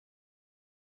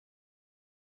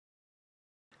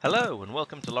Hello and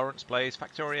welcome to Laurence Plays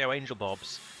Factorio Angel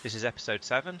Bobs. This is episode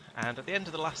 7, and at the end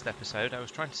of the last episode I was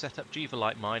trying to set up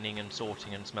jivolite mining and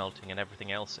sorting and smelting and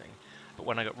everything elsing, but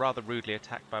when I got rather rudely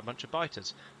attacked by a bunch of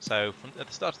biters. So at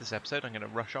the start of this episode I'm going to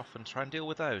rush off and try and deal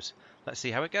with those. Let's see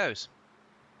how it goes.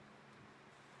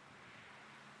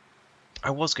 I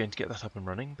was going to get that up and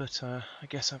running, but I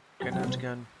guess I'm going to have to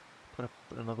go and put up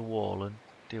another wall and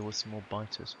deal with some more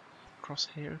biters. Across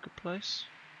here a good place?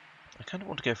 I kind of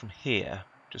want to go from here,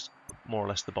 just more or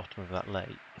less the bottom of that lake,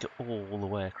 go all the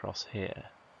way across here.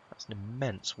 That's an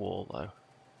immense wall though.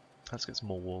 Let's get some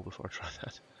more wall before I try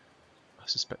that. I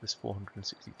suspect this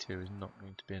 462 is not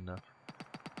going to be enough.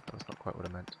 That's not quite what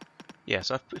I meant. Yeah,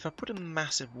 so if I put a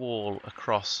massive wall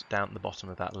across down at the bottom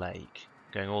of that lake,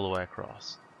 going all the way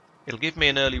across, it'll give me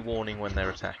an early warning when they're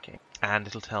attacking, and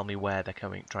it'll tell me where they're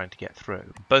trying to get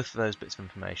through. Both of those bits of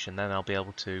information, then I'll be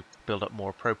able to build up more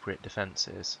appropriate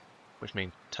defences, which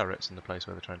mean turrets in the place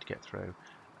where they're trying to get through,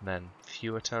 and then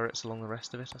fewer turrets along the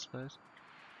rest of it, I suppose.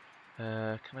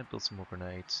 Can I build some more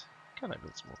grenades? Can I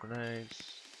build some more grenades?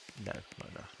 No,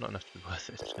 not enough. Not enough to be worth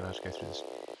it. Just going to have to go through this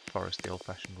forest the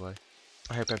old-fashioned way.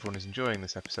 I hope everyone is enjoying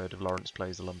this episode of Laurence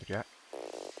Plays the Lumberjack.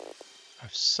 I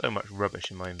have so much rubbish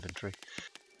in my inventory.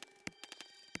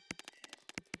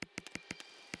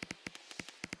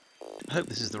 I hope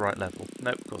this is the right level.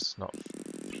 Nope, of course it's not.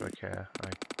 Should I care? I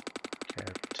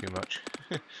care too much.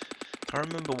 I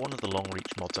remember one of the long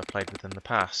reach mods I played with in the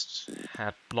past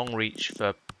had long reach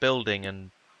for building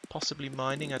and possibly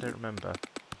mining, I don't remember.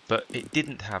 But it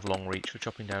didn't have long reach for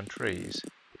chopping down trees,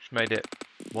 which made it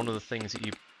one of the things that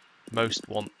you most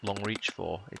want long reach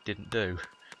for. It didn't do.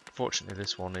 Fortunately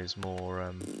this one is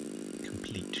more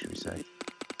complete, should we say.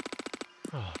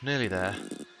 Oh, nearly there.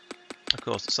 Of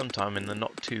course, sometime in the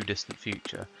not too distant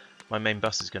future, my main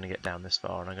bus is going to get down this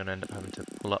far, and I'm going to end up having to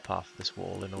pull up half of this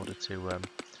wall in order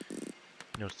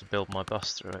to build my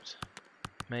bus through it.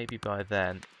 Maybe by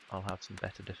then I'll have some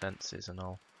better defences, and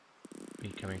I'll be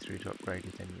coming through to upgrade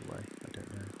it anyway. I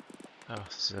don't know. Oh,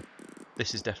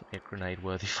 this is definitely a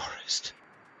grenade-worthy forest.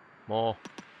 More.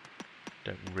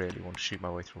 Don't really want to shoot my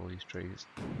way through all these trees.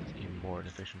 It's even more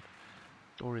inefficient.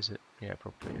 Or is it? Yeah, it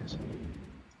probably is.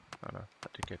 Oh no,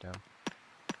 that did go down.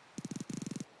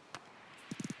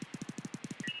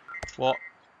 What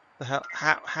the hell?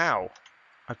 How?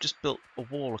 I've just built a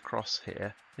wall across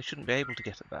here. They shouldn't be able to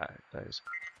get at those.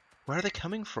 Where are they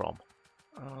coming from?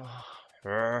 Oh,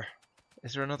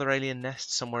 is there another alien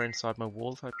nest somewhere inside my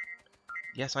walls?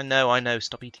 Yes, I know.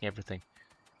 Stop eating everything.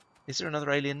 Is there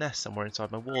another alien nest somewhere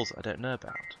inside my walls that I don't know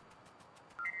about?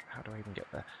 How do I even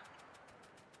get there?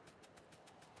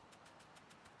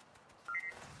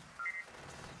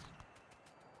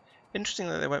 Interesting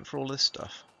that they went for all this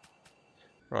stuff.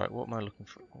 Right, what am I looking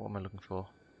for? What am I looking for?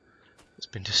 It's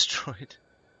been destroyed.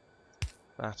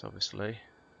 That, obviously.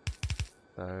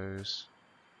 Those.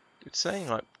 It's saying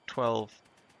like 12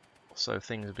 or so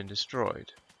things have been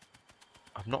destroyed.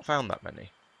 I've not found that many.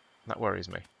 That worries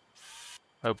me.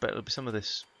 Oh, but it'll be some of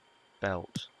this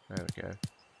belt. There we go.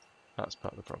 That's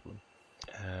part of the problem.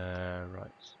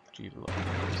 Right. Jivolite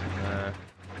goes in there.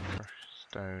 Crushed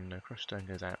stone. No, crushed stone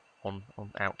goes out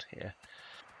out here.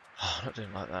 Oh, I'm not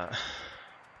doing like that.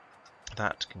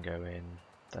 That can go in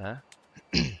there.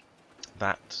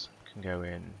 That can go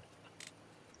in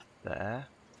there.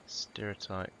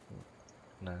 Stereotype.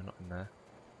 No, not in there.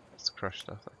 That's crushed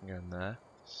stuff. That can go in there.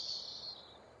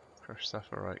 Crushed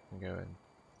sapphirite can go in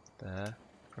there.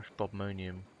 Crushed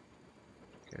bobmonium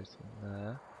goes in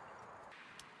there.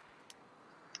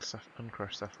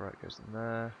 Uncrushed sapphirite goes in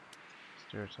there.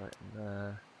 Stereotype in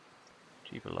there.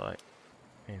 Jivolite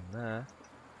in there.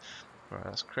 Right,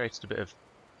 that's created a bit of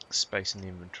space in the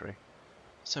inventory.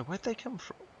 So where'd they come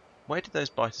from? Where did those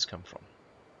biters come from?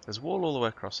 There's a wall all the way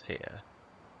across here.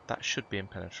 That should be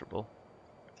impenetrable.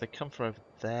 If they come from over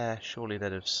there, surely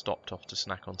they'd have stopped off to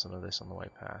snack on some of this on the way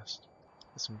past.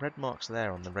 There's some red marks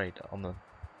there on the radar, on the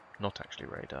not actually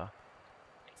radar.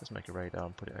 Let's make a radar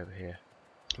and put it over here.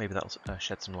 Maybe that'll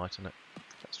shed some light on it.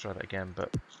 Let's try that again,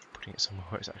 but putting it somewhere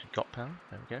where it's actually got power.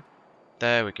 There we go.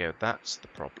 There we go, that's the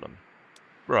problem.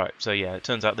 Right, so yeah, it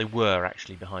turns out they were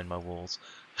actually behind my walls.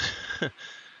 That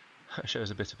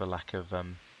shows a bit of a lack of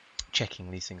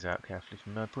checking these things out carefully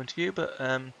from my point of view, but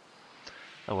oh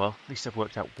well, at least I've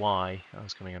worked out why I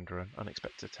was coming under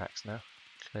unexpected attacks now.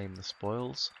 Claim the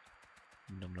spoils.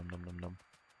 Num num num num num.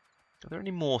 Are there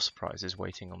any more surprises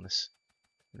waiting on this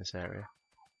in this area?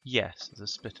 Yes, there's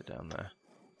a splitter down there.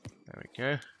 There we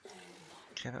go.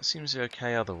 Okay, that seems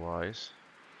okay otherwise.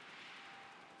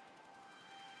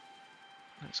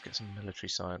 Let's get some military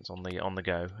science on the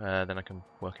go. Then I can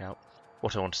work out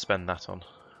what I want to spend that on.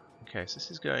 Okay, so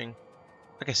this is going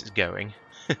I guess it's going.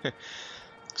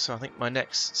 So I think my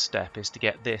next step is to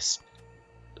get this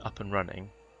up and running,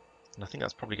 and I think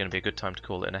that's probably going to be a good time to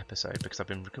call it an episode, because I've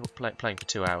been playing for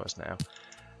 2 hours now.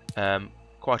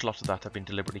 Quite a lot of that I've been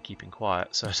deliberately keeping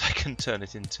quiet so that I can turn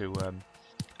it into, so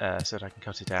that I can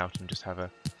cut it out and just have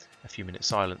a few minutes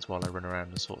silence while I run around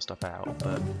and sort stuff out.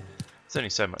 But there's only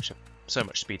so much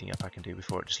speeding up I can do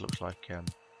before it just looks like I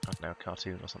don't know, a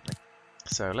cartoon or something.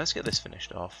 So let's get this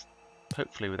finished off,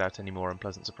 hopefully without any more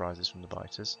unpleasant surprises from the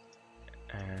biters,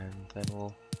 and then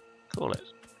we'll call it.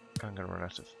 I'm going to run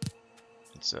out of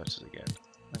inserters again.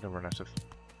 I'm going to run out of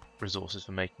resources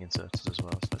for making inserters as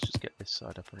well, so let's just get this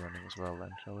side up and running as well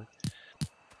then, shall we?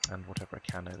 And whatever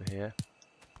I can over here.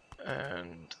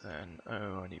 And then,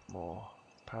 oh, I need more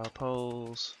power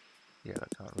poles. Yeah,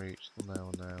 that can't reach.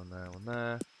 One there,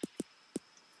 one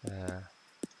there.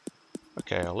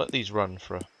 Okay, I'll let these run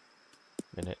for a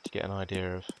minute to get an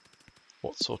idea of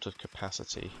what sort of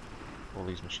capacity all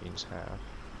these machines have.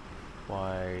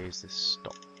 Why is this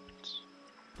stopped?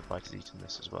 The bite has eaten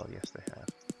this as well. Yes, they have.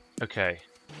 Okay.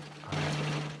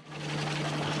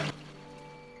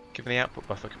 Given the output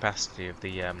buffer capacity of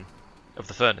the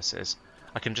furnaces,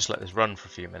 I can just let this run for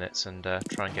a few minutes and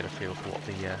try and get a feel for what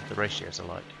the ratios are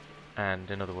like.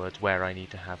 And in other words, where I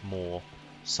need to have more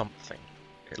something.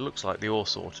 It looks like the ore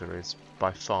sorter is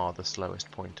by far the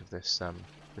slowest point of this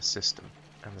this system,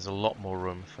 and there's a lot more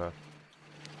room for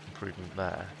improvement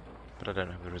there, but I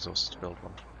don't have the resources to build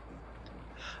one.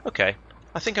 Okay,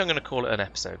 I think I'm going to call it an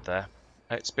episode there.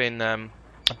 It's been a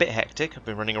bit hectic. I've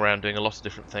been running around doing a lot of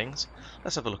different things.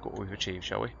 Let's have a look at what we've achieved,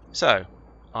 shall we? So,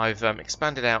 I've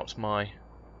expanded out my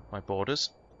borders,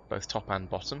 both top and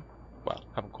bottom. Well,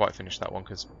 haven't quite finished that one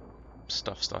because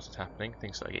stuff started happening,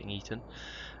 things started getting eaten.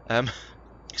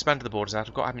 Expanded the borders out.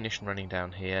 I've got ammunition running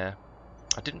down here.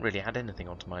 I didn't really add anything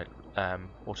onto my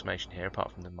automation here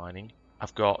apart from the mining.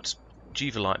 I've got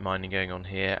jivolite mining going on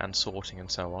here and sorting and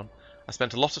so on. I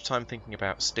spent a lot of time thinking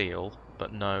about steel,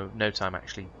 but no time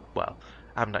actually. Well,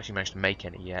 I haven't actually managed to make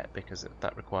any yet because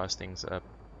that requires things that are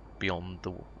beyond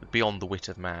the wit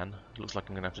of man. It looks like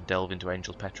I'm going to have to delve into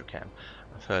Angel Petrochem.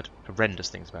 I've heard horrendous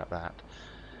things about that.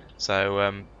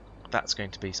 So that's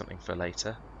going to be something for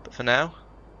later. But for now,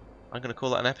 I'm going to call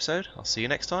that an episode. I'll see you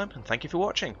next time, and thank you for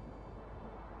watching.